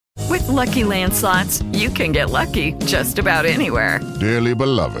Lucky Land Slots, you can get lucky just about anywhere. Dearly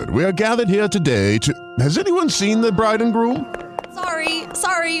beloved, we are gathered here today to... Has anyone seen the bride and groom?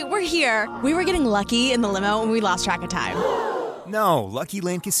 Sorry, we're here. We were getting lucky in the limo and we lost track of time. No, Lucky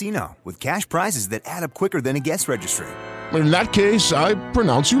Land Casino, with cash prizes that add up quicker than a guest registry. In that case, I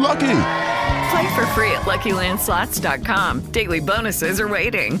pronounce you lucky. Play for free at LuckyLandSlots.com. Daily bonuses are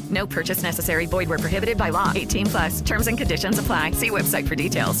waiting. No purchase necessary. Void where prohibited by law. 18+. Terms and conditions apply. See website for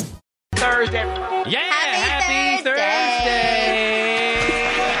details. Thursday. Yeah, happy Thursday.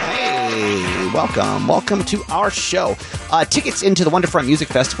 Hey, welcome to our show. Tickets into the Wonderfront Music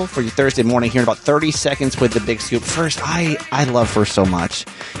Festival for your Thursday morning here in about 30 seconds with the Big Scoop. First, I love First so much.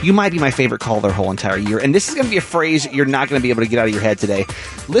 You might be my favorite call their whole entire year, and this is going to be a phrase you're not going to be able to get out of your head today.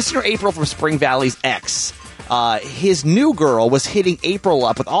 Listener April from Spring Valley's ex. His new girl was hitting April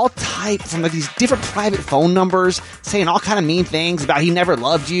up with all type from these different private phone numbers, saying all kind of mean things about he never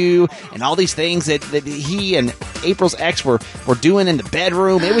loved you and all these things that he and April's ex were doing in the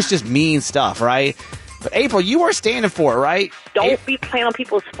bedroom. It was just mean stuff, right? But April, you are standing for it, right? Don't be playing on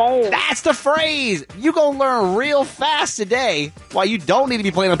people's phones. That's the phrase. You gonna learn real fast today why you don't need to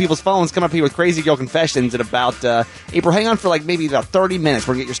be playing on people's phones. Come up here with Crazy Girl Confessions in about, April, hang on for like maybe about 30 minutes.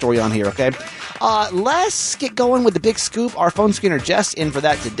 We're gonna get your story on here, okay? Let's get going with the Big Scoop. Our phone screener Jess in for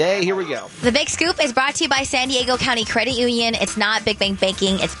that today. Here we go. The Big Scoop is brought to you by San Diego County Credit Union. It's not Big Bang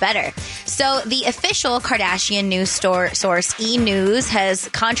Banking, it's better. So the official Kardashian news source E! News has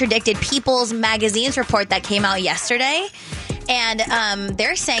contradicted People's Magazine's report that came out yesterday. And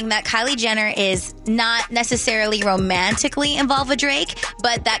they're saying that Kylie Jenner is not necessarily romantically involved with Drake,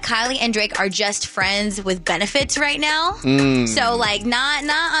 but that Kylie and Drake are just friends with benefits right now. So, like, not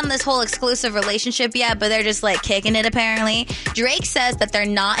on this whole exclusive relationship yet, but they're just, like, kicking it, apparently. Drake says that they're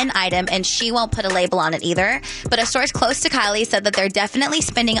not an item, and she won't put a label on it either. But a source close to Kylie said that they're definitely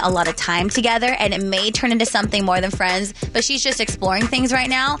spending a lot of time together, and it may turn into something more than friends, but she's just exploring things right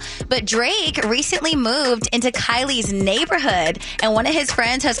now. But Drake recently moved into Kylie's neighborhood, and one of his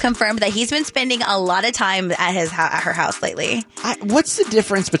friends has confirmed that he's been spending a lot of time at her house lately. What's the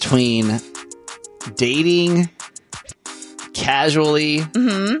difference between dating casually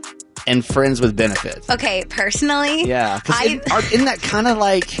and friends with benefits? Okay, personally, yeah, isn't that kind of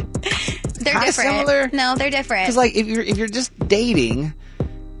like they're different? Similar? No, they're different. Because like if you're just dating,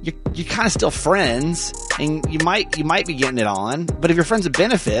 you're kind of still friends, and you might be getting it on. But if you're friends with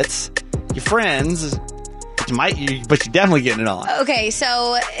benefits, you're friends. But you're definitely getting it on. Okay,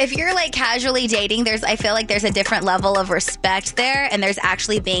 so if you're like casually dating, I feel like there's a different level of respect there, and there's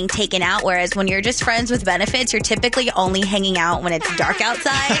actually being taken out. Whereas when you're just friends with benefits, you're typically only hanging out when it's dark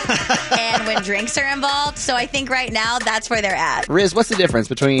outside and when drinks are involved. So I think right now that's where they're at. Riz, what's the difference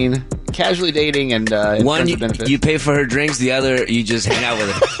between casually dating and one friends with benefits? You pay for her drinks, the other you just hang out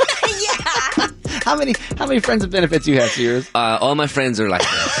with her. Yeah. How many friends with benefits you have, Sears? All my friends are like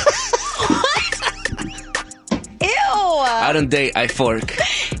that. I don't date, I fork.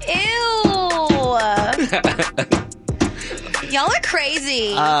 Ew. Y'all are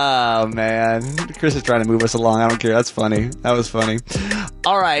crazy. Oh, man. Chris is trying to move us along. I don't care. That's funny. That was funny.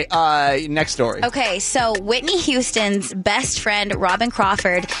 All right. Next story. Okay, so Whitney Houston's best friend, Robin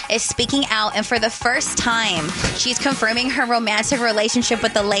Crawford, is speaking out, and for the first time, she's confirming her romantic relationship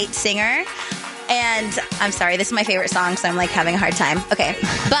with the late singer. And I'm sorry, this is my favorite song, so I'm like having a hard time. Okay,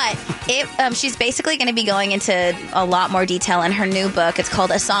 but she's basically going to be going into a lot more detail in her new book. It's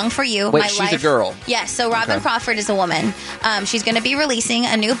called A Song for You. Wait, she's a girl. Yes, so Robin Crawford is a woman. She's going to be releasing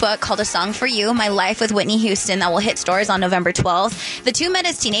a new book called A Song for You, My Life with Whitney Houston, that will hit stores on November 12th. The two met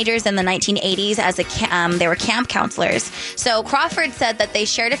as teenagers in the 1980s as they were camp counselors. So Crawford said that they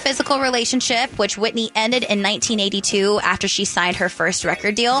shared a physical relationship, which Whitney ended in 1982 after she signed her first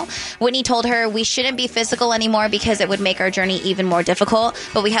record deal. Whitney told her, "We shouldn't be physical anymore because it would make our journey even more difficult."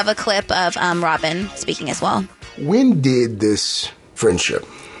 But we have a clip of Robin speaking as well. When did this friendship,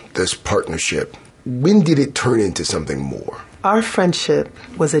 this partnership, when did it turn into something more? Our friendship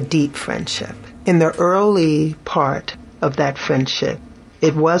was a deep friendship. In the early part of that friendship,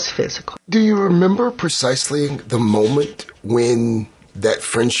 it was physical. Do you remember precisely the moment when that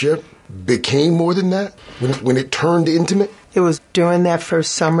friendship became more than that? When it turned intimate? It was during that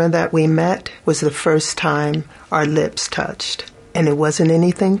first summer that we met was the first time our lips touched. And it wasn't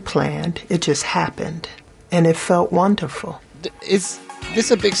anything planned. It just happened. And it felt wonderful. Is this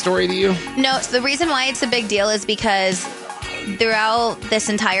a big story to you? No, so the reason why it's a big deal is because throughout this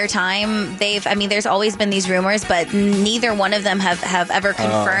entire time, there's always been these rumors, but neither one of them have ever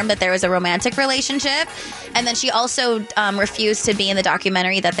confirmed that there was a romantic relationship. And then she also refused to be in the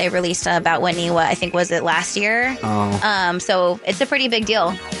documentary that they released about Whitney, I think was it last year? So it's a pretty big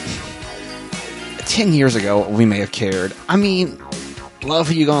deal. 10 years ago, we may have cared. I mean, love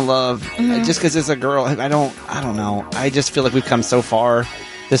who you gonna love. Just because it's a girl, I don't know. I just feel like we've come so far.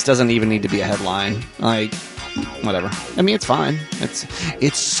 This doesn't even need to be a headline. Like, whatever. I mean, it's fine.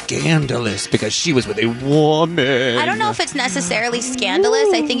 It's scandalous because she was with a woman. I don't know if it's necessarily scandalous.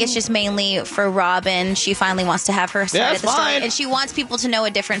 I think it's just mainly for Robin. She finally wants to have her side of the story, and she wants people to know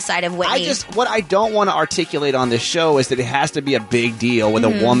a different side of Whitney. What I don't want to articulate on this show is that it has to be a big deal when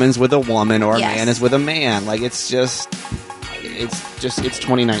a woman's with a woman or a man is with a man. Like, it's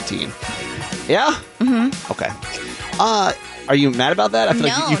 2019. Yeah? Mm-hmm. Okay. Are you mad about that? I feel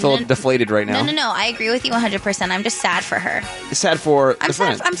like you feel deflated right now. No. I agree with you 100%. I'm just sad for her. Sad for I'm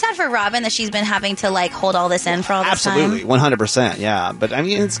sad for Robin that she's been having to like hold all this in for all this time. Absolutely, 100%. Yeah, but I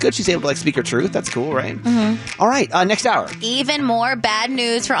mean, it's good she's able to like speak her truth. That's cool, right? Mm-hmm. All right, next hour. Even more bad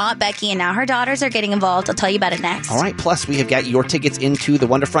news for Aunt Becky, and now her daughters are getting involved. I'll tell you about it next. All right. Plus, we have got your tickets into the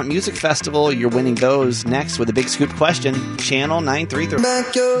Wonderfront Music Festival. You're winning those next with a big scoop question. Channel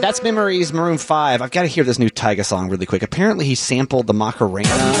 933. That's Memories, Maroon 5. I've got to hear this new Tyga song really quick. Apparently, he sampled the Macarena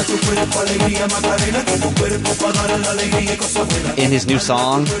in his new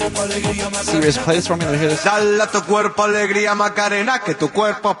song. Serious, play this for me. Let me hear this. Dale a tu cuerpo alegría Macarena, que tu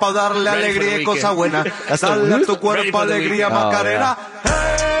cuerpo pa darle alegría y cosa buena. Dale a tu cuerpo alegría Macarena. Oh,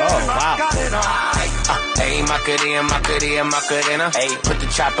 wow. Hey, Macarena. Hey, put the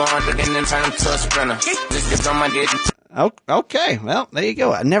chopper on the and then turn him to a sprinter. This is on my dick. Okay, well, there you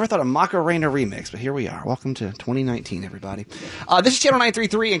go. I never thought of Macarena remix, but here we are. Welcome to 2019, everybody. This is Channel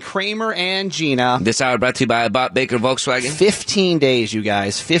 933 and Kramer and Gina. This hour brought to you by Bob Baker Volkswagen. 15 days, you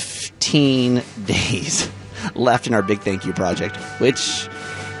guys. 15 days left in our big thank you project, which,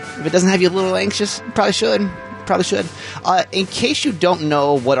 if it doesn't have you a little anxious, probably should. In case you don't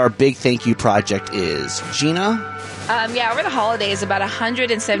know what our big thank you project is, Gina? Over the holidays, about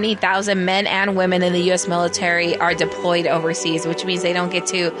 170,000 men and women in the U.S. military are deployed overseas, which means they don't get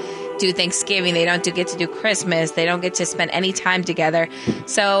to do Thanksgiving. They don't get to do Christmas. They don't get to spend any time together.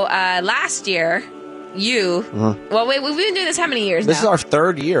 So last year, we've been doing this how many years now? This is our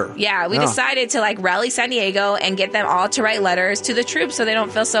third year. Yeah, we decided to rally San Diego and get them all to write letters to the troops so they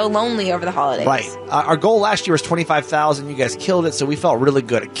don't feel so lonely over the holidays. Right. Our goal last year was 25,000. You guys killed it, so we felt really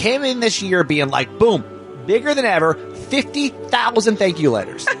good. It came in this year being like, boom, bigger than ever, 50,000 thank you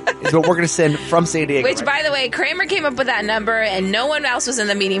letters is what we're going to send from San Diego. Which, by the way, Kramer came up with that number, and no one else was in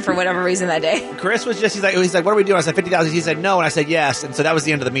the meeting for whatever reason that day. Chris was he's like, what are we doing? I said 50,000. He said no, and I said yes, and so that was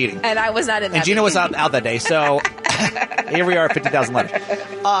the end of the meeting. And I was not in that And Gina meeting. was out that day, so here we are at 50,000 letters.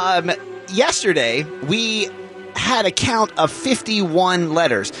 Yesterday, we had a count of 51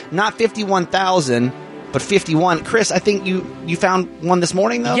 letters, not 51,000, but 51. Chris, I think you found one this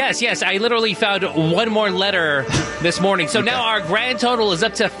morning, though? Yes. I literally found one more letter this morning. So now our grand total is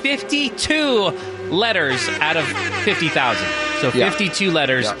up to 52 letters out of 50,000. So 52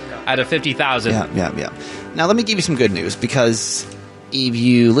 letters out of 50,000. Yeah. Now, let me give you some good news, because if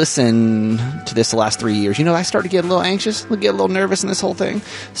you listen to this the last 3 years, I started to get a little anxious, get a little nervous in this whole thing.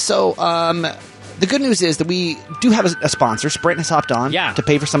 So, the good news is that we do have a sponsor. Sprint has hopped on to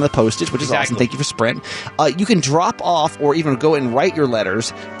pay for some of the postage, which is awesome. Thank you for Sprint. You can drop off or even go and write your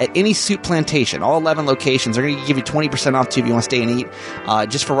letters at any Soup Plantation. All 11 locations are going to give you 20% off, too, if you want to stay and eat,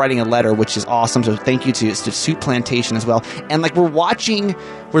 just for writing a letter, which is awesome. So thank you to Soup Plantation as well. And we're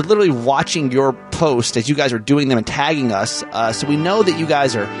literally watching your post as you guys are doing them and tagging us. So we know that you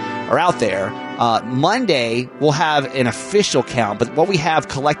guys are out there. Monday, we'll have an official count, but what we have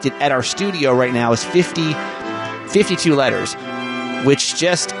collected at our studio right now is 52 letters, which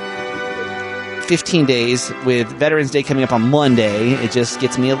just 15 days with Veterans Day coming up on Monday, it just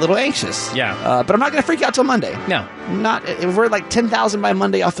gets me a little anxious. Yeah. But I'm not going to freak out till Monday. No. If we're like 10,000 by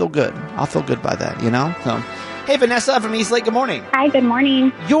Monday, I'll feel good. I'll feel good by that, So... Hey, Vanessa from East Lake. Good morning. Hi, good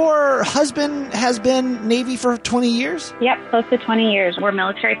morning. Your husband has been Navy for 20 years? Yep, close to 20 years. We're a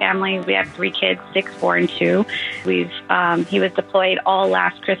military family. We have 3 kids, 6, 4, and 2. He was deployed all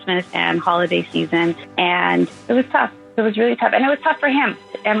last Christmas and holiday season, and it was tough. It was really tough, and it was tough for him.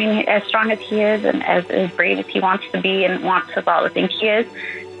 I mean, as strong as he is and as brave as he wants to be and wants to all the things he is,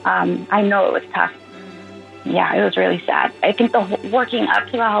 I know it was tough. Yeah, it was really sad. I think working up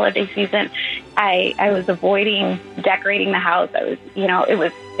to the holiday season, I was avoiding decorating the house. I was,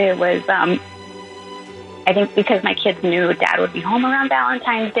 I think because my kids knew Dad would be home around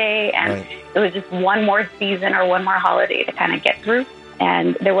Valentine's Day, and it was just one more season or one more holiday to kind of get through.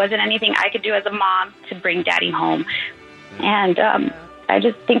 And there wasn't anything I could do as a mom to bring Daddy home. And I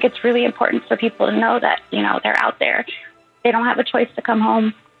just think it's really important for people to know that, they're out there. They don't have a choice to come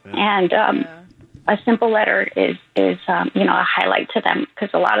home. And a simple letter is a highlight to them, because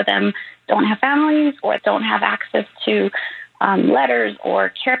a lot of them don't have families or don't have access to letters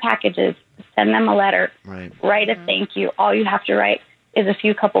or care packages. Send them a letter. Right. Write a thank you. All you have to write is a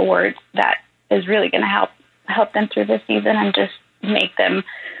few couple words that is really going to help them through this season and just make them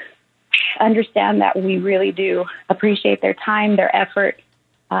understand that we really do appreciate their time, their effort,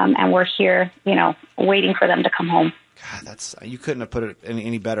 and we're here, waiting for them to come home. God, you couldn't have put it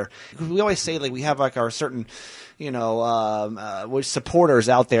any better. We always say we have our certain, supporters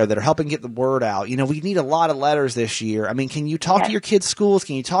out there that are helping get the word out. We need a lot of letters this year. I mean, can you talk to your kids' schools?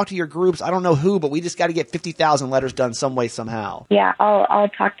 Can you talk to your groups? I don't know who, but we just got to get 50,000 letters done some way, somehow. Yeah, I'll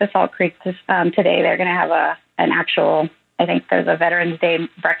talk to Salt Creek today. They're going to have an actual, I think there's a Veterans Day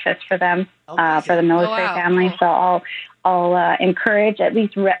breakfast for them, for the military family. So I'll encourage at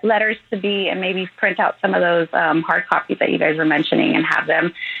least letters to be, and maybe print out some of those hard copies that you guys were mentioning and have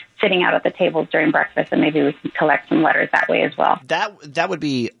them sitting out at the tables during breakfast, and maybe we can collect some letters that way as well. That would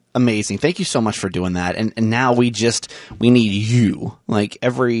be amazing. Thank you so much for doing that. And now we need you, like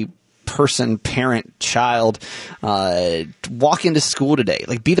every person, parent, child, walk into school today.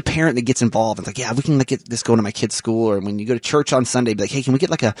 Like, be the parent that gets involved. And we can get this going to my kid's school. Or when you go to church on Sunday, be like, hey, can we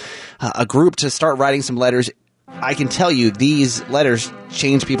get a group to start writing some letters? I can tell you these letters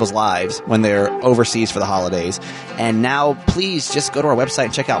change people's lives when they're overseas for the holidays. And now please just go to our website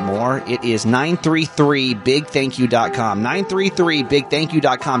and check out more. It is 933bigthankyou.com.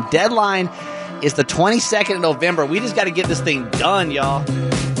 933bigthankyou.com. Deadline is the 22nd of November. We just got to get this thing done, y'all.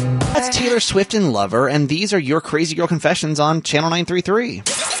 That's Taylor Swift and Lover, and these are your Crazy Girl Confessions on Channel 933.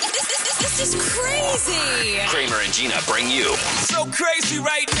 This is crazy. Kramer and Gina bring you So crazy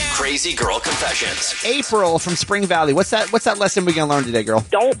right now. Crazy Girl Confessions. April from Spring Valley. What's that lesson we're going to learn today, girl?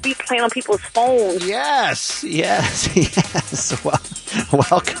 Don't be playing on people's phones. Yes.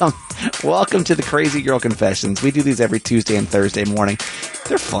 Welcome to the Crazy Girl Confessions. We do these every Tuesday and Thursday morning.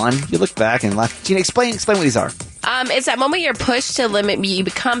 They're fun. You look back and laugh. Gina, explain what these are. It's that moment you're pushed to limit. You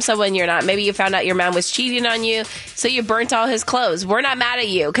become someone you're not. Maybe you found out your man was cheating on you, so you burnt all his clothes. We're not mad at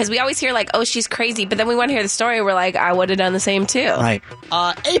you, because we always hear oh, she's crazy, but then we want to hear the story. We're like, I would have done the same too. Right.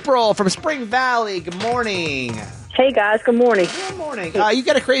 April from Spring Valley. Good morning. Hey guys, good morning. Good morning. You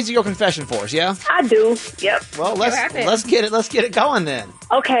got a Crazy Girl confession for us, yeah? I do. Yep. Well, let's get it going then.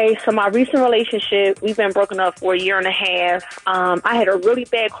 Okay, so my recent relationship, we've been broken up for a year and a half. I had a really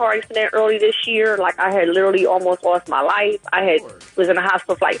bad car accident early this year. I had literally almost lost my life. Was in the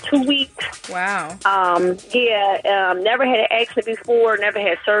hospital for 2 weeks. Wow. Never had an accident before. Never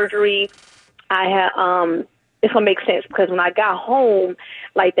had surgery. I had it's gonna make sense, because when I got home,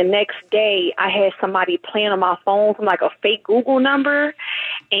 the next day, I had somebody playing on my phone from a fake Google number,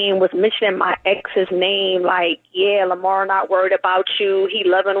 and was mentioning my ex's name. Lamar not worried about you. He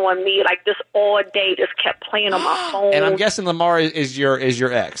loving on me. Just all day, just kept playing on my phone. And I'm guessing Lamar is your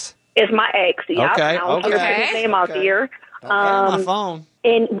ex. It's my ex. Yeah. Okay. I don't put his name out there. My phone.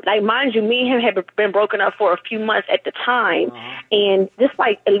 And mind you, me and him had been broken up for a few months at the time, and just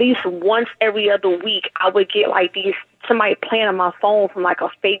at least once every other week, I would get somebody playing on my phone from a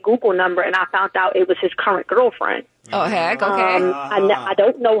fake Google number, and I found out it was his current girlfriend. Oh, heck, okay. I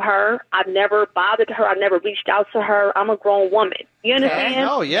don't know her. I've never bothered her. I've never reached out to her. I'm a grown woman. You understand? Okay.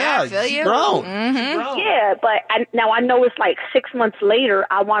 Oh, yeah. I feel you. Grown. Mm-hmm. Yeah, but now I know it's 6 months later,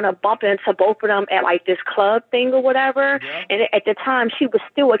 I want to bump into both of them at this club thing or whatever. Yeah. And at the time, she was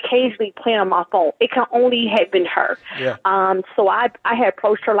still occasionally playing on my phone. It can only have been her. Yeah. So I had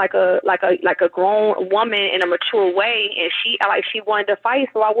approached her like a grown woman in a mature way, and she wanted to fight,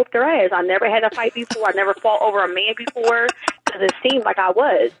 so I whooped her ass. I never had a fight before. I never fought over a man before, because it seemed like I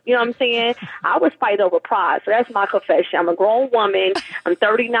was. You know what I'm saying? I was fighting over pride. So that's my confession. I'm a grown woman. I'm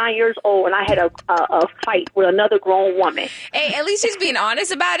 39 years old, and I had a fight with another grown woman. Hey, at least she's being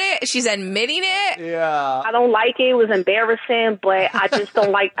honest about it. She's admitting it. Yeah. I don't like it. It was embarrassing, but I just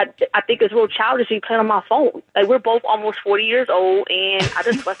don't like. I think it's real childish. She playing on my phone. We're both almost 40 years old, and I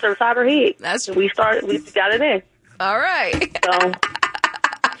just busted her side of her head. We got it in. All right.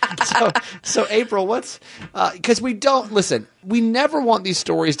 So April, because we never want these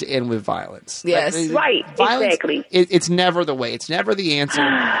stories to end with violence. Yes. Right, violence, exactly. It's never the way. It's never the answer.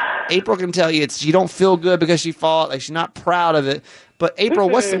 April can tell you you don't feel good because she fought. She's not proud of it. But April,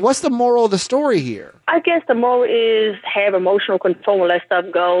 what's the moral of the story here? I guess the moral is have emotional control and let stuff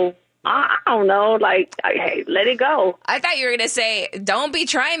go. I don't know. Like, hey, let it go. I thought you were gonna say, "Don't be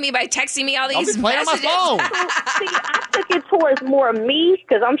trying me by texting me all these I'll be playing messages." on my phone. See, I took it towards more me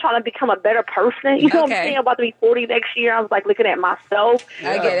because I'm trying to become a better person. You know what I'm saying? I'm about to be 40 next year. I was like looking at myself.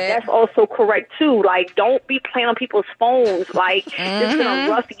 I get it. That's also correct too. Like, don't be playing on people's phones. Like, it's been a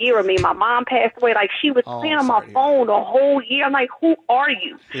rough year with me. My mom passed away. Like, she was playing on my phone the whole year. I'm like, who are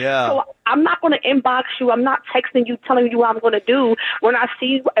you? Yeah. So I'm not going to inbox you. I'm not texting you, telling you what I'm going to do. When I see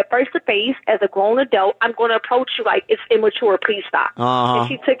you at face to face as a grown adult, I'm going to approach you like it's immature. Please stop. And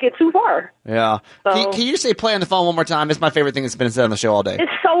she took it too far. Yeah. So, can you say play on the phone one more time? It's my favorite thing that's been said on the show all day.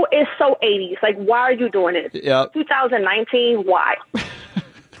 It's so 80s. Like, why are you doing it? Yep. 2019, why?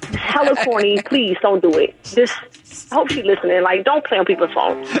 It's hella corny. Please don't do it. Just, I hope she's listening. Like, don't play on people's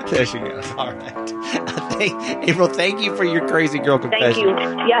phones. There she goes. All right. April, thank you for your crazy girl confession.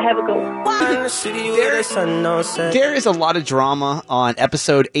 Thank you. Yeah, have a good one. There is a lot of drama on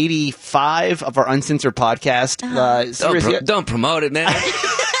episode 85 of our Uncensored podcast. Don't promote it, man.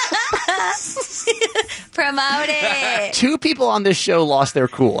 Promote it. 2 people on this show lost their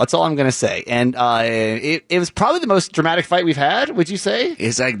cool. That's all I'm going to say. And it was probably the most dramatic fight we've had, would you say?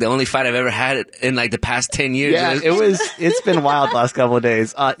 It's like the only fight I've ever had in like the past 10 years. Yeah, it's been wild the last couple of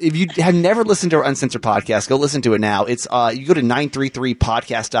days. If you have never listened to our Uncensored podcast, go listen to it now. It's you go to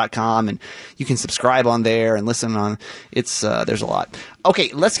 933podcast.com and you can subscribe on there and listen on. It's there's a lot.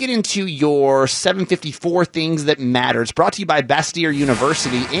 Okay, let's get into your 754 things that matter. It's brought to you by Bastyr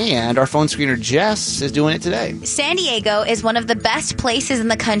University, and our phone screener Jess is doing it today. San Diego is one of the best places in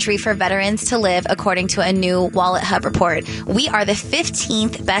the country for veterans to live, according to a new Wallet Hub report. We are the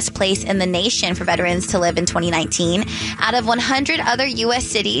 15th best place in the nation for veterans to live in 2019. Out of 100 other U.S.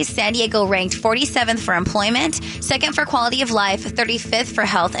 cities, San Diego ranked 47th for employment, 2nd for quality of life, 35th for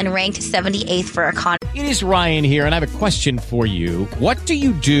health, and ranked 78th for economy. It is Ryan here, and I have a question for you. What do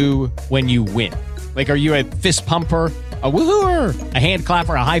you do when you win? Like, are you a fist pumper, a woohooer, a hand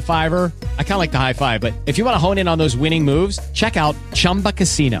clapper, a high fiver? I kind of like the high five, but if you want to hone in on those winning moves, check out Chumba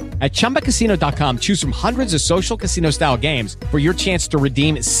Casino. At ChumbaCasino.com, choose from hundreds of social casino-style games for your chance to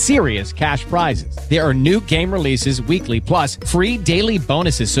redeem serious cash prizes. There are new game releases weekly, plus free daily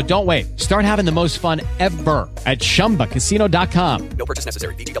bonuses, so don't wait. Start having the most fun ever at ChumbaCasino.com. No purchase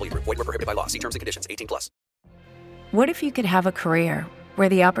necessary. VGW. Void where prohibited by law. See terms and conditions. 18+. What if you could have a career where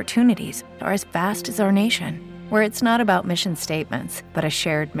the opportunities are as vast as our nation, where it's not about mission statements, but a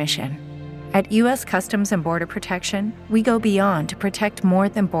shared mission? At U.S. Customs and Border Protection, we go beyond to protect more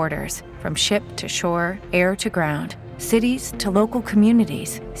than borders. From ship to shore, air to ground, cities to local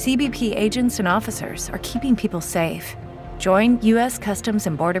communities, CBP agents and officers are keeping people safe. Join U.S. Customs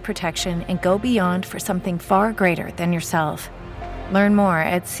and Border Protection and go beyond for something far greater than yourself. Learn more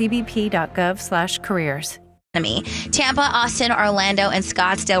at cbp.gov/careers. Tampa, Austin, Orlando, and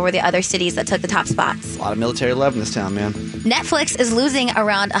Scottsdale were the other cities that took the top spots. A lot of military love in this town, man. Netflix is losing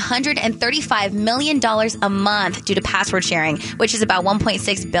around $135 million a month due to password sharing, which is about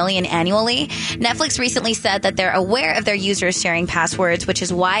 $1.6 billion annually. Netflix recently said that they're aware of their users sharing passwords, which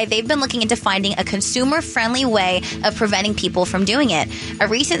is why they've been looking into finding a consumer-friendly way of preventing people from doing it. A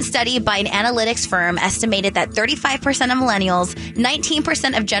recent study by an analytics firm estimated that 35% of millennials,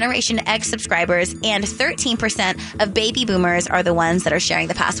 19% of Generation X subscribers, and 13% of baby boomers are the ones that are sharing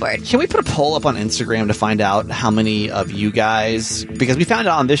the password. Can we put a poll up on Instagram to find out how many of you guys, because we found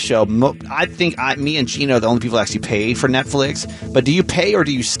out on this show, I think me and Gino are the only people that actually pay for Netflix, but do you pay or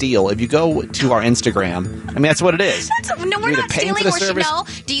do you steal? If you go to our Instagram, I mean, that's what it is. No, we're not stealing. No,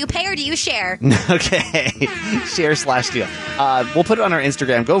 do you pay or do you share? Okay. Share/steal. We'll put it on our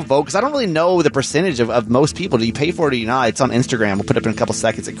Instagram. Go vote, because I don't really know the percentage of most people. Do you pay for it or do you not? It's on Instagram. We'll put it up in a couple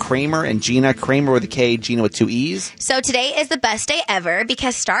seconds. At Kramer and Gina. Kramer with a K, Gina with 2 E's. So today is the best day ever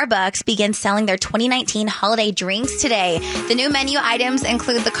because Starbucks begins selling their 2019 holiday drinks today. The new menu items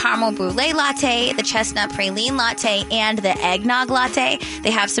include the caramel brulee latte, the chestnut praline latte, and the eggnog latte.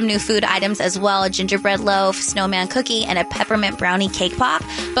 They have some new food items as well, a gingerbread loaf, snowman cookie, and a peppermint brownie cake pop.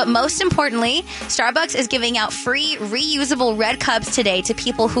 But most importantly, Starbucks is giving out free reusable red cups today to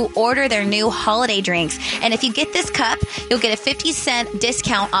people who order their new holiday drinks. And if you get this cup, you'll get a 50-cent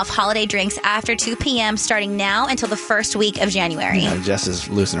discount off holiday drinks after 2 p.m. starting now until the first week of January. Yeah, Jess is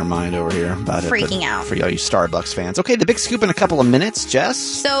losing her mind over here about Freaking out. For all you Starbucks fans. Okay, the big scoop in a couple of minutes, Jess.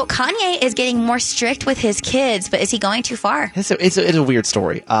 So Kanye is getting more strict with his kids, but is he going too far? It's a weird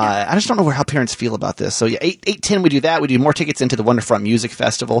story. I just don't know how parents feel about this. So yeah, 8:10 we do that. We do more tickets into the Wonderfront Music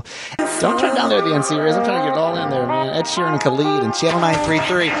Festival. Don't turn down there at the end series. I'm trying to get it all in there, man. Ed Sheeran and Khalid and Channel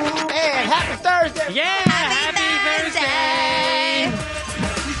 933. And happy Thursday! Yeah, happy Thursday!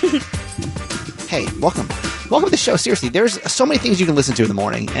 Hey, welcome. welcome to the show. Seriously, there's so many things you can listen to in the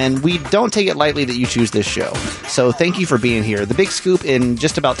morning, and we don't take it lightly that you choose this show. So thank you for being here. The Big Scoop in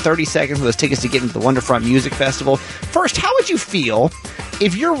just about 30 seconds with those tickets to get into the Wonderfront Music Festival. First, how would you feel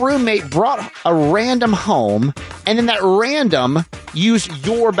if your roommate brought a random home and then that random used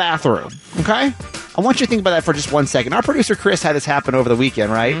your bathroom? Okay? I want you to think about that for just 1 second. Our producer Chris had this happen over the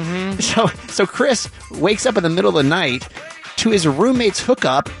weekend, right? Mm-hmm. So Chris wakes up in the middle of the night to his roommate's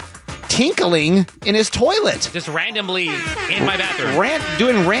hookup tinkling in his toilet. Just randomly in my bathroom.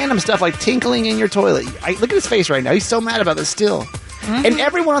 Doing random stuff like tinkling in your toilet. Look at his face right now. He's so mad about this still. Mm-hmm. And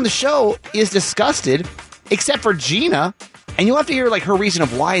everyone on the show is disgusted except for Gina. And you'll have to hear like her reason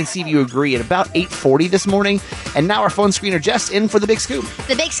of why and see if you agree at about 8:40 this morning. And now our phone screener Jess in for the Big Scoop.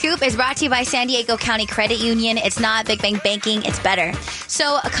 The Big Scoop is brought to you by San Diego County Credit Union. It's not Big Bang Banking, it's better.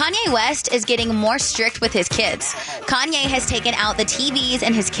 So Kanye West is getting more strict with his kids. Kanye has taken out the TVs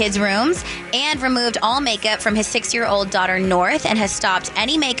in his kids' rooms and removed all makeup from his 6-year-old daughter North and has stopped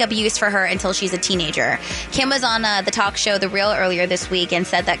any makeup use for her until she's a teenager. Kim was on the talk show The Real earlier this week and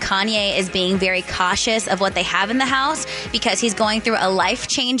said that Kanye is being very cautious of what they have in the house because he's going through a life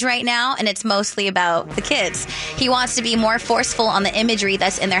change right now, and it's mostly about the kids. He wants to be more forceful on the imagery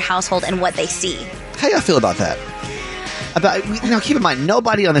that's in their household and what they see. How y'all feel about that? Now, keep in mind,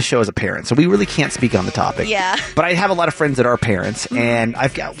 nobody on the show is a parent, so we really can't speak on the topic. Yeah. But I have a lot of friends that are parents, and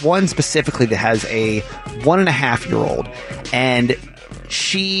I've got one specifically that has a 1.5-year-old, and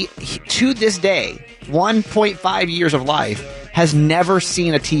she, to this day, 1.5 years of life, has never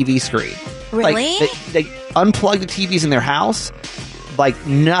seen a TV screen. Really? Like, they unplug the TVs in their house, like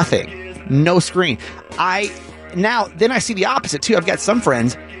nothing, no screen. Then I see the opposite too. I've got some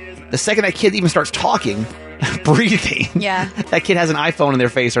friends, the second that kid even starts talking, breathing, that kid has an iPhone in their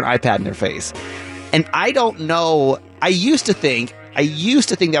face or an iPad in their face. And I don't know, I used to think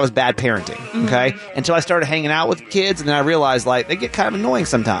that was bad parenting, okay? Until I started hanging out with kids, and then I realized, like, they get kind of annoying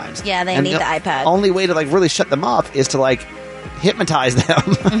sometimes. Yeah, they need the iPad. Only way to, like, really shut them up is to, like, hypnotize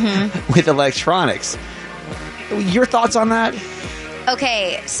them with electronics. Your thoughts on that?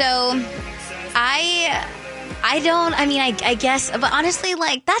 Okay, so I guess, but honestly,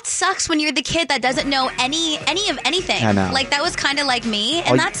 like, that sucks when you're the kid that doesn't know any of anything. I know. Like, that was kind of like me,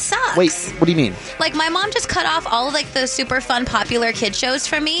 and that sucks. Wait, what do you mean? Like, my mom just cut off all of, like, the super fun, popular kid shows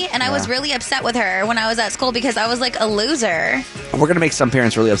from me, and I was really upset with her when I was at school because I was, like, a loser. We're going to make some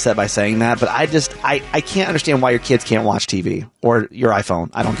parents really upset by saying that, but I can't understand why your kids can't watch TV or your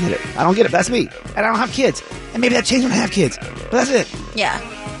iPhone. I don't get it. That's me. And I don't have kids. And maybe that changed when I have kids. But that's it. Yeah.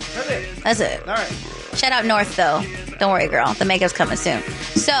 That's it. All right. Shout out North, though. Don't worry, girl. The makeup's coming soon.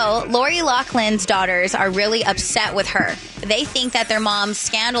 So, Lori Loughlin's daughters are really upset with her. They think that their mom's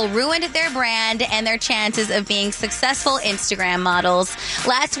scandal ruined their brand and their chances of being successful Instagram models.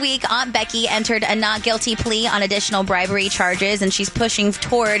 Last week, Aunt Becky entered a not guilty plea on additional bribery charges, and she's pushing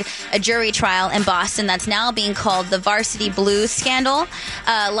toward a jury trial in Boston that's now being called the Varsity Blues scandal.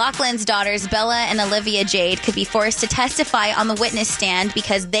 Loughlin's daughters, Bella and Olivia Jade, could be forced to testify on the witness stand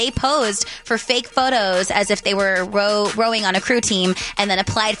because they posed for fake photos as if they were rowing on a crew team and then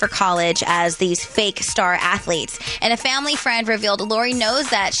applied for college as these fake star athletes. And a family friend revealed Lori knows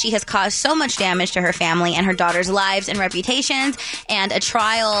that she has caused so much damage to her family and her daughters' lives and reputations, and a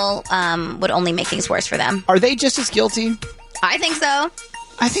trial would only make things worse for them. Are they just as guilty? I think so.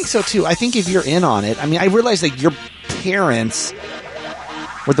 I think so, too. I think if you're in on it, I mean, I realize that your parents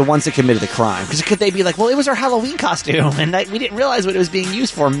were the ones that committed the crime. Because could they be like, well, it was our Halloween costume, and we didn't realize what it was being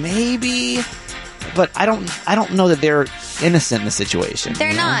used for. Maybe... But I don't know that they're innocent in the situation.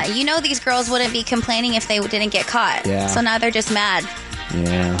 They're not. You know, these girls wouldn't be complaining if they didn't get caught. Yeah. So now they're just mad.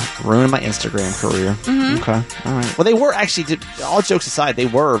 Yeah. Ruining my Instagram career. Mm-hmm. Okay. All right. Well, they were actually, all jokes aside, they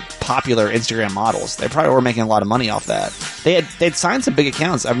were popular Instagram models. They probably were making a lot of money off that. They'd signed some big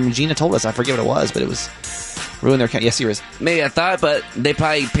accounts. I mean, Gina told us. I forget what it was, but it was... ruin their account. Yes, serious. Maybe I thought, but they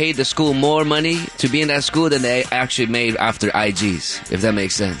probably paid the school more money to be in that school than they actually made after IGs, if that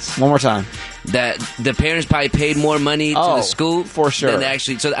makes sense. One more time. That the parents probably paid more money to the school for sure. Than they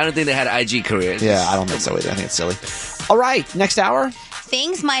actually, so I don't think they had IG careers. Yeah, I don't think so either. I think it's silly. All right, next hour.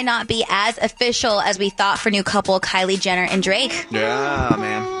 Things might not be as official as we thought for new couple Kylie Jenner and Drake. Yeah,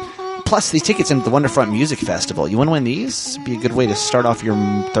 man. Plus, these tickets into the Wonderfront Music Festival. You want to win these? It'd be a good way to start off your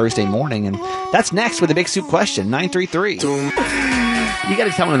Thursday morning. And that's next with the Big Soup question, 933. You got to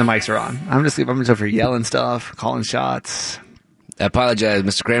tell me when the mics are on. I'm just over here yelling stuff, calling shots. I apologize,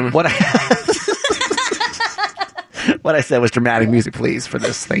 Mr. Kramer. What I said was dramatic music, please, for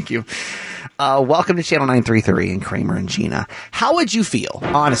this. Thank you. Welcome to Channel 933 and Kramer and Gina. How would you feel,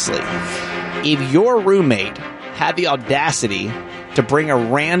 honestly, if your roommate had the audacity to bring a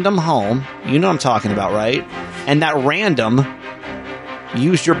random home. You know what I'm talking about, right? And that random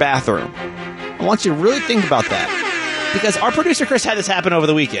used your bathroom. I want you to really think about that. Because our producer Chris had this happen over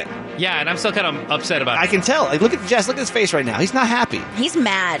the weekend. Yeah, and I'm still kind of upset about it. I can tell. Like, look at Jess. Look at his face right now. He's not happy. He's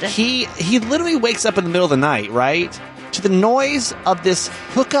mad. He literally wakes up in the middle of the night, right, to the noise of this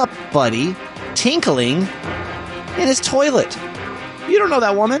hookup buddy tinkling in his toilet. You don't know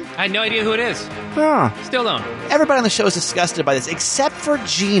that woman. I had no idea who it is. Huh. Still don't. Everybody on the show is disgusted by this, except for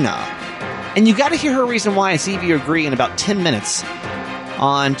Gina. And you got to hear her reason why and see if you agree in about 10 minutes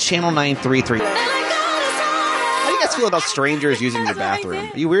on Channel 933. How do you guys feel about strangers using your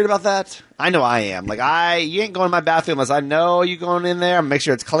bathroom? Are you weird about that? I know I am. Like, you ain't going in my bathroom unless I know you going in there. Make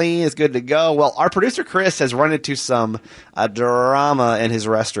sure it's clean, it's good to go. Well, our producer Chris has run into some drama in his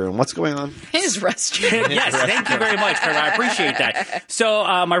restroom. What's going on? His restroom. Yes, thank you very much, Kurt. I appreciate that. So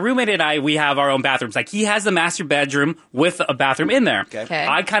my roommate and I, we have our own bathrooms. Like, he has the master bedroom with a bathroom in there. Okay.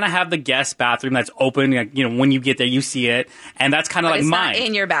 I kind of have the guest bathroom that's open. Like, you know, when you get there, you see it, and that's kind of like mine. It's not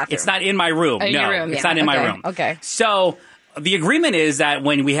in your bathroom. It's not in my room. In no, your room, it's yeah. not in my Okay. room. Okay. So the agreement is that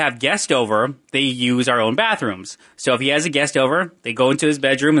when we have guests over, they use our own bathrooms. So if he has a guest over, they go into his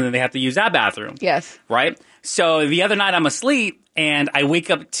bedroom and then they have to use that bathroom. Yes. Right? So the other night I'm asleep and I wake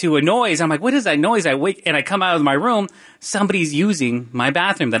up to a noise. I'm like, what is that noise? I wake and I come out of my room. Somebody's using my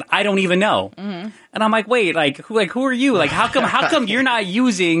bathroom that I don't even know. Mm-hmm. And I'm like, wait, who are you? Like, how come you're not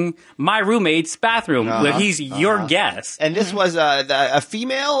using my roommate's bathroom? Like, he's your guest. And this was a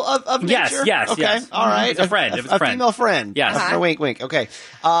female of nature? Yes. Okay, Yes. all right. It's a friend. It was a friend. female friend. Yes. Uh-huh. Wink, wink. Okay.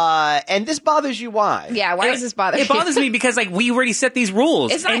 And this bothers you. Why? Yeah, why does this bother you? It bothers me because, like, we already set these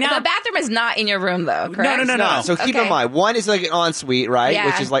rules. It's not, and now, the bathroom is not in your room, though, correct? No. So keep in mind, one is like an ensuite, right? Yeah.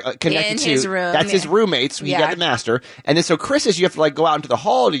 Which is like connected In to his room, that's his yeah. roommate. So you Yeah. got the master, and then so Chris's you have to like go out into the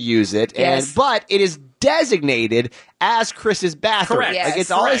hall to use it, Yes. but it is designated as Chris's bathroom. Correct. Like Yes.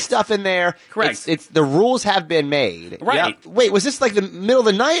 it's all his Correct. stuff in there. Correct. It's the rules have been made. Right. Yeah. Wait, was this like the middle of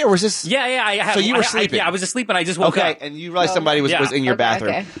the night or was this? Yeah. So you were sleeping. I was asleep and I just woke Okay, up. and you realized somebody was in your Okay,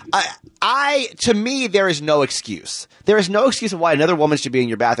 bathroom. okay. To me, there is no excuse. There is no excuse of why another woman should be in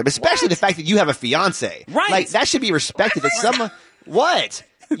your bathroom, especially the fact that you have a fiance. Right. Like, that should be respected. That someone, what?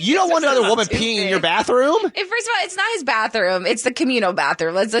 You don't want another woman peeing in your bathroom? First of all, it's not his bathroom. It's the communal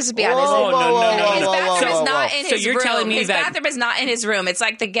bathroom. Let's just be honest. Whoa, no. His bathroom is not in So his you're room. telling me his that- bathroom is not in his room. It's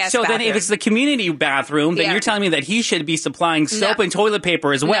like the guest So bathroom. then if it's the community bathroom, then Yeah. you're telling me that he should be supplying soap No. and toilet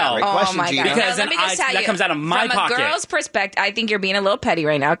paper as well. No. question, Oh my Gina. God. Because No, then let me just tell that you, comes out of my pocket. From a girl's perspective, I think you're being a little petty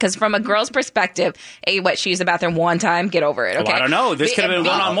right now. Because from a girl's perspective, she used the bathroom one time, get over it. Okay, Well, I don't know. This could have been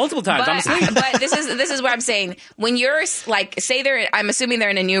going on multiple times. I'm asleep. But this is what I'm saying. When you're like, say I'm assuming they're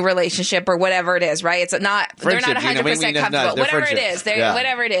in a new relationship or whatever it is, right? It's not. Friendship, They're not Gina. 100% No, comfortable. they're Whatever it friendship. is, Yeah.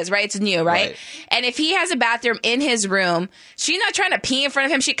 whatever it is, right? It's new, right? And if he has a bathroom in his room, she's not trying to pee in front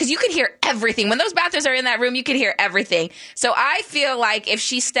of him. Because you could hear everything when those bathrooms are in that room. You could hear everything. So I feel like if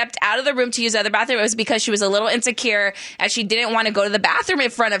she stepped out of the room to use the other bathroom, it was because she was a little insecure and she didn't want to go to the bathroom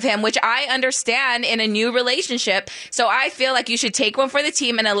in front of him, which I understand in a new relationship. So I feel like you should take one for the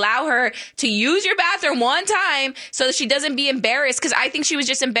team and allow her to use your bathroom one time so that she doesn't be embarrassed. Because I think she was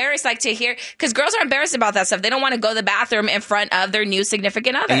just embarrassed, like to hear. Because girls are embarrassed about that stuff. They don't want to go to the bathroom in front of their new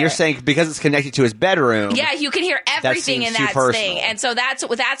significant other. And you're saying because it's connected to his bedroom. Yeah, you can hear everything seems in too that personal. thing, and so that's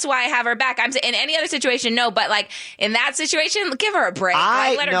why I have her back. I'm in any other situation, no, but like in that situation, give her a break.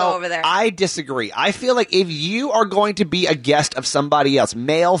 Like, let her go over there. I disagree. I feel like if you are going to be a guest of somebody else,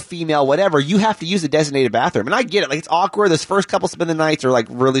 male, female, whatever, you have to use the designated bathroom. And I get it. Like, it's awkward. Those first couple spend the nights are like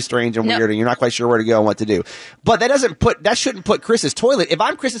really strange and weird, and you're not quite sure where to go and what to do. But that shouldn't put Chris's toilet. If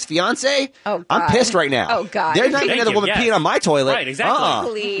I'm Chris's fiance, I'm pissed right now. Oh, God. There's not even another woman peeing on my toilet. Right, exactly.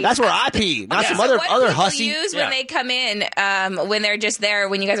 Please. That's where I pee, not some So other what do people hussy. use when they come in, when they're just there,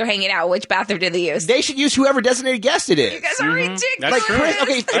 when you guys are hanging out? Which bathroom do they use? They should use whoever designated guest it is. You guys are ridiculous. That's true. Chris,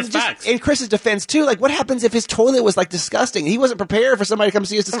 okay, That's and just facts. in Chris's defense too, like what happens if his toilet was like disgusting? He wasn't prepared for somebody to come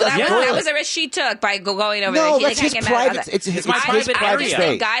see his disgusting That toilet. was a risk she took by going over No, there. that's his private. It's my his private private area.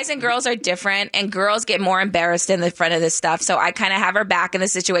 space. Guys and girls are different, and girls get more embarrassed in the front of this stuff. So I kind of have her back in the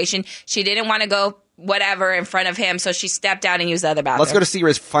situation. She didn't want to go whatever in front of him, so she stepped out and used the other bathroom. Let's go to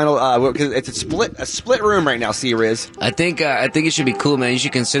C-Riz final because it's a split room right now. C-Riz. I think it should be cool, man. You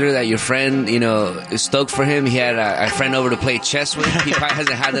should consider that your friend, is stoked for him. He had a friend over to play chess with. He probably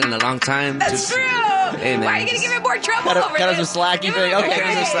hasn't had that in a long time. That's true. Hey, man. Why are you going to give him more trouble over Cut us some this? slack, you think?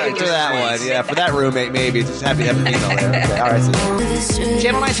 Okay, slack. for that one. Yeah, for that roommate, maybe. Just happy to have a female there. Okay, all right. So.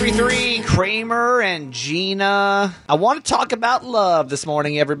 Channel 933, Kramer and Gina. I want to talk about love this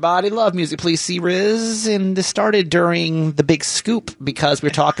morning, everybody. Love music, please, C-Riz. And this started during the big scoop because we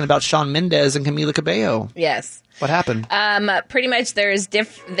were talking about Shawn Mendes and Camila Cabello. Yes. What happened? Pretty much there's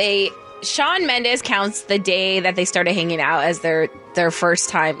Shawn Mendes counts the day that they started hanging out as their first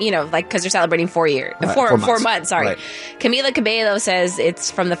time, because they're celebrating 4 years, Right, 4 months. Sorry. Right. Camila Cabello says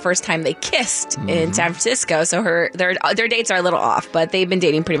it's from the first time they kissed in San Francisco. So their dates are a little off, but they've been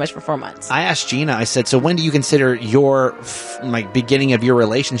dating pretty much for 4 months. I asked Gina, I said, so when do you consider your beginning of your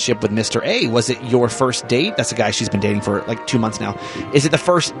relationship with Mr. A? Was it your first date? That's a guy she's been dating for 2 months now. Is it the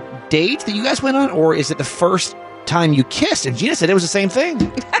first date that you guys went on, or is it the first time you kissed? And Gina said it was the same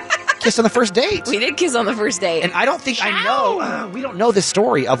thing. Kissed on the first date. We did kiss on the first date. And I don't think I know. We don't know the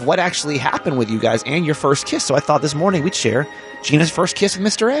story of what actually happened with you guys and your first kiss. So I thought this morning we'd share Gina's first kiss with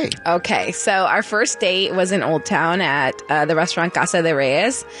Mr. A. Okay, so our first date was in Old Town at the restaurant Casa de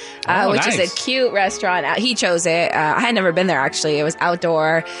Reyes, which is a cute restaurant. He chose it. I had never been there, actually. It was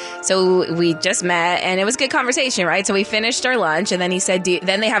outdoor. So we just met, and it was good conversation, right? So we finished our lunch, and then he said,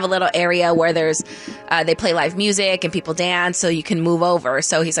 then they have a little area where they play live music and people dance, so you can move over.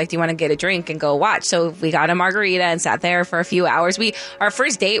 So he's like, do you want to get a drink and go watch? So we got a margarita and sat there for a few hours. Our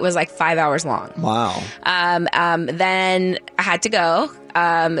first date was 5 hours long. Wow. Then I had to go.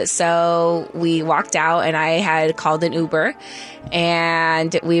 So we walked out, and I had called an Uber,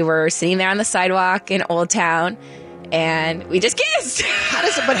 and we were sitting there on the sidewalk in Old Town, and we just kissed.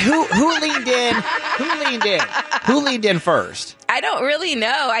 But who leaned in? Who leaned in first? I don't really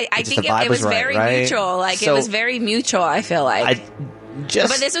know. I think it was right, very right? mutual. It was very mutual, I feel like.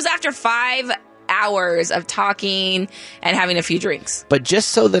 But this was after 5 hours of talking and having a few drinks. But just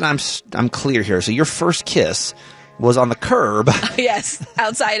so that I'm clear here, so your first kiss was on the curb. Yes,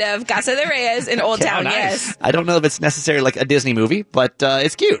 outside of Casa de Reyes in Old Town, yes. I don't know if it's necessarily like a Disney movie, but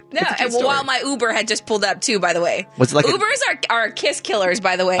it's cute. No, and while my Uber had just pulled up too, by the way. Was it like Ubers are kiss killers,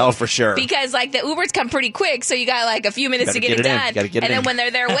 by the way. Oh, for sure. Because the Ubers come pretty quick, so you got a few minutes to get it done. And then when they're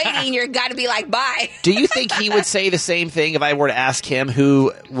there waiting, you're got to be like, bye. Do you think he would say the same thing if I were to ask him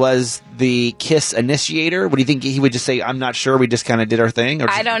who was the kiss initiator? Would you think he would just say, I'm not sure, we just kind of did our thing? Or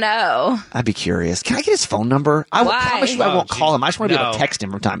I don't know. I'd be curious. Can I get his phone number? I promise you I won't call him. I just want to be able to text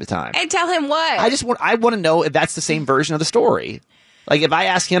him from time to time. And tell him what? I want to know if that's the same version of the story. Like, if I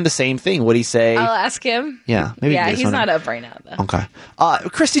ask him the same thing, would he say... I'll ask him. Yeah. Maybe he's not up right now, though. Okay.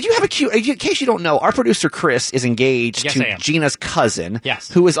 Chris, did you have in case you don't know, our producer, Chris, is engaged to Gina's cousin,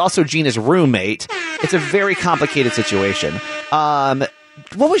 who is also Gina's roommate. It's a very complicated situation.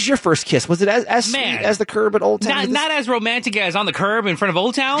 What was your first kiss? Was it as sweet as the curb at Old Town? Not as romantic as on the curb in front of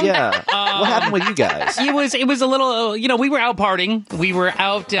Old Town. Yeah. What happened with you guys? It was a little, we were out partying. We were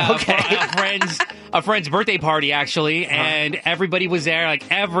out for a friend's birthday party, actually, and everybody was there,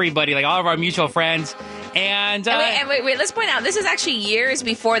 all of our mutual friends. And wait, let's point out, this is actually years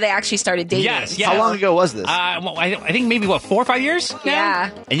before they actually started dating. Yes. How long ago was this? I think maybe 4 or 5 years now? Yeah.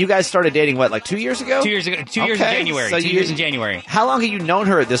 And you guys started dating, 2 years ago? 2 years ago. 2 years in January. So 2 years in January. How long have you known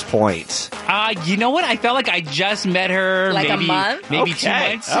her at this point? You know what? I felt like I just met her a maybe month? Maybe 2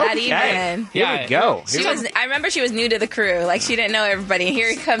 months. Not even. Here we go. I remember she was new to the crew. She didn't know everybody. And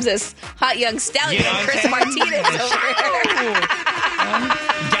here comes this hot young stallion, Chris Martinez over here.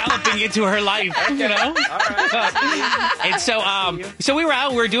 Galloping into her life, And so we were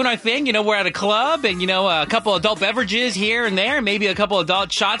out, we were doing our thing, we're at a club, and, a couple adult beverages here and there, maybe a couple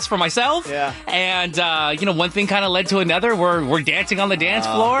adult shots for myself. Yeah. And, one thing kind of led to another. We're dancing on the dance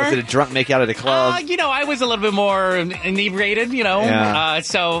floor. Was it a drunk make out at a club? I was a little bit more inebriated, Yeah.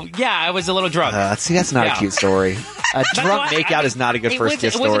 I was a little drunk. See, that's not a cute story. A drunk makeout is not a good first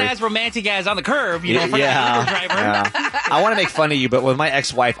kiss story. It wasn't as romantic as on the curb, in front of the Uber driver. Yeah. I want to make fun of you, but with my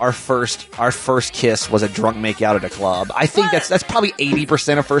ex-wife, our first kiss was a drunk makeout at a club. I think that's probably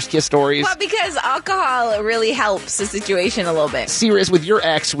 80% of first kiss stories. Well, because alcohol really helps the situation a little bit. Serious, with your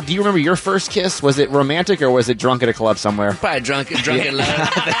ex, do you remember your first kiss? Was it romantic or was it drunk at a club somewhere? Probably drunk in love.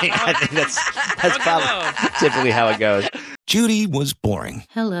 I think that's probably typically how it goes. Judy was boring.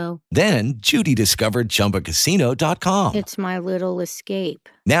 Hello. Then Judy discovered ChumbaCasino.com. It's my little escape.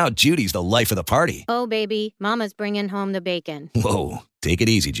 Now Judy's the life of the party. Oh, baby, mama's bringing home the bacon. Whoa, take it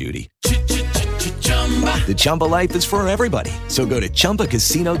easy, Judy. The Chumba life is for everybody. So go to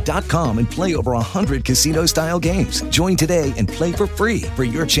ChumbaCasino.com and play over 100 casino-style games. Join today and play for free for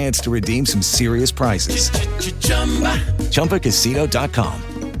your chance to redeem some serious prizes. ChumbaCasino.com.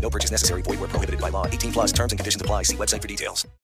 No purchase necessary. Void where prohibited by law. 18+ terms and conditions apply. See website for details.